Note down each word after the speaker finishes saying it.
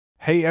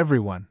Hey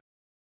everyone!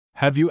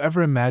 Have you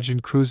ever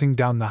imagined cruising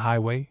down the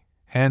highway,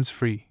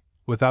 hands-free,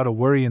 without a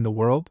worry in the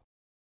world?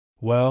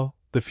 Well,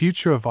 the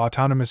future of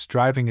autonomous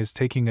driving is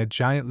taking a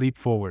giant leap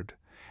forward,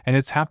 and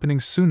it's happening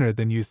sooner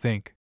than you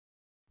think.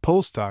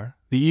 Polestar,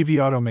 the EV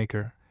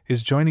automaker,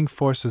 is joining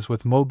forces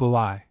with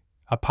Mobileye,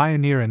 a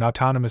pioneer in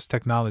autonomous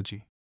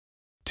technology.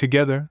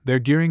 Together, they're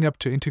gearing up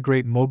to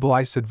integrate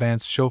Mobileye's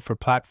advanced chauffeur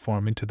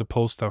platform into the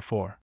Polestar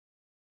 4.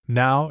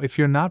 Now, if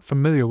you're not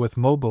familiar with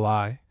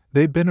Mobileye,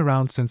 they've been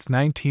around since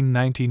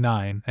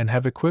 1999 and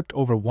have equipped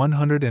over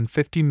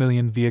 150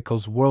 million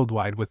vehicles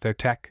worldwide with their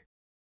tech.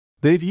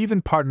 They've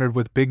even partnered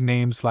with big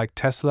names like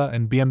Tesla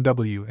and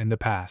BMW in the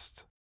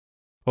past.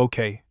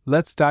 Okay,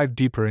 let's dive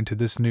deeper into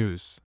this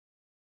news.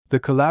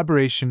 The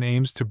collaboration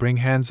aims to bring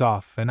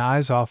hands-off and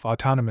eyes-off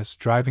autonomous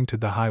driving to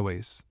the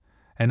highways,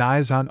 and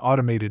eyes-on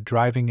automated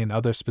driving in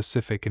other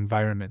specific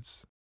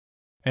environments.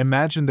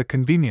 Imagine the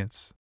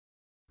convenience.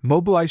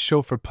 Mobileye's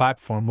chauffeur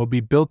platform will be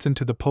built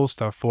into the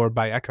Polestar 4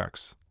 by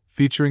ECARX,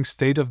 featuring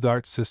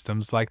state-of-the-art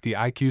systems like the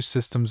IQ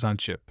Systems on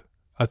Chip,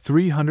 a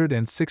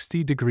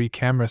 360-degree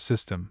camera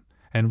system,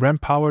 and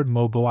REM-powered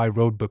Mobileye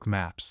roadbook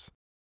maps.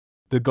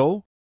 The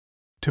goal?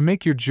 To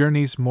make your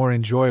journeys more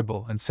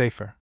enjoyable and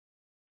safer.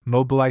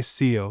 Mobileye's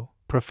CEO,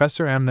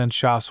 Professor Amnon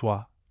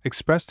Shahswah,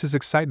 expressed his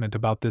excitement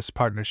about this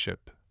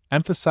partnership,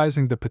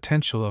 emphasizing the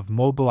potential of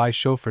Mobileye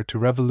Chauffeur to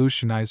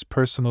revolutionize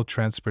personal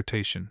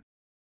transportation.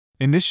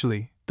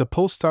 Initially, the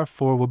Polestar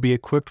 4 will be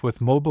equipped with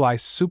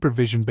Mobileye's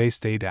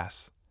SuperVision-based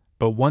ADAS,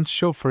 but once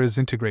Chauffeur is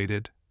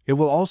integrated, it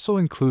will also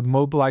include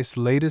Mobileye's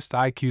latest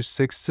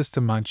IQ6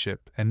 system on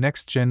chip and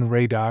next-gen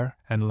radar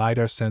and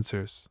LiDAR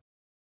sensors.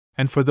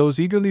 And for those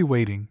eagerly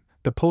waiting,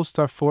 the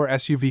Polestar 4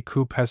 SUV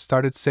coupe has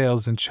started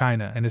sales in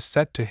China and is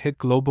set to hit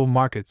global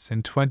markets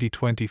in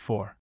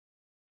 2024.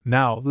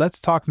 Now,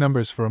 let's talk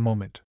numbers for a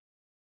moment.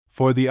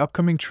 For the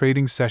upcoming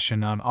trading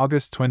session on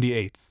August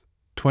 28,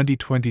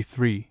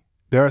 2023,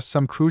 there are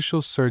some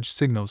crucial surge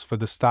signals for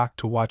the stock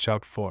to watch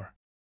out for.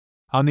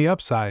 On the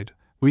upside,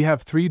 we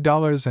have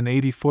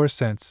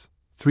 $3.84,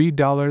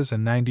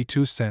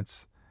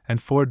 $3.92, and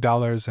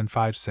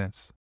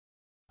 $4.05.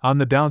 On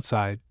the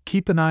downside,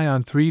 keep an eye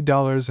on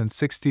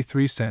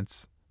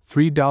 $3.63,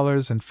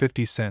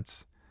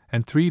 $3.50,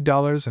 and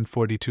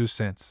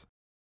 $3.42.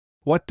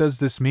 What does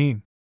this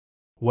mean?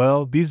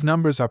 Well, these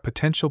numbers are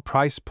potential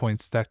price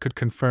points that could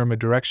confirm a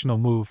directional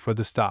move for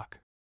the stock.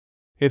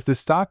 If the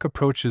stock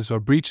approaches or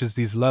breaches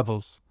these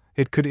levels,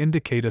 it could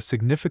indicate a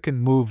significant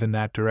move in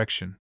that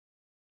direction.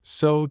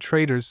 So,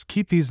 traders,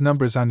 keep these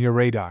numbers on your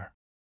radar.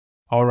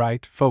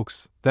 Alright,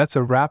 folks, that's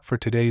a wrap for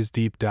today's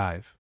deep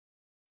dive.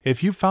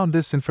 If you found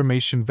this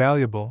information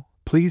valuable,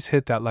 please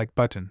hit that like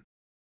button.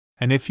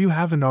 And if you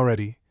haven't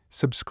already,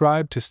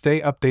 subscribe to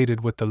stay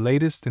updated with the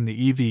latest in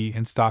the EV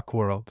and stock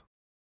world.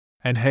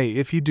 And hey,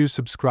 if you do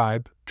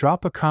subscribe,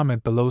 drop a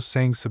comment below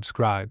saying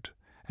subscribed,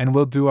 and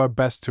we'll do our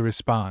best to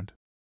respond.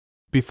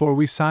 Before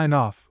we sign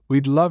off,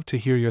 we'd love to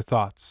hear your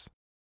thoughts.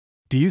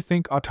 Do you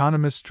think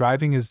autonomous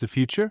driving is the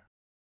future?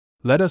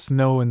 Let us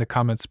know in the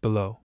comments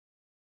below.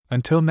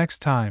 Until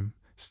next time,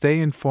 stay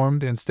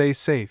informed and stay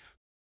safe.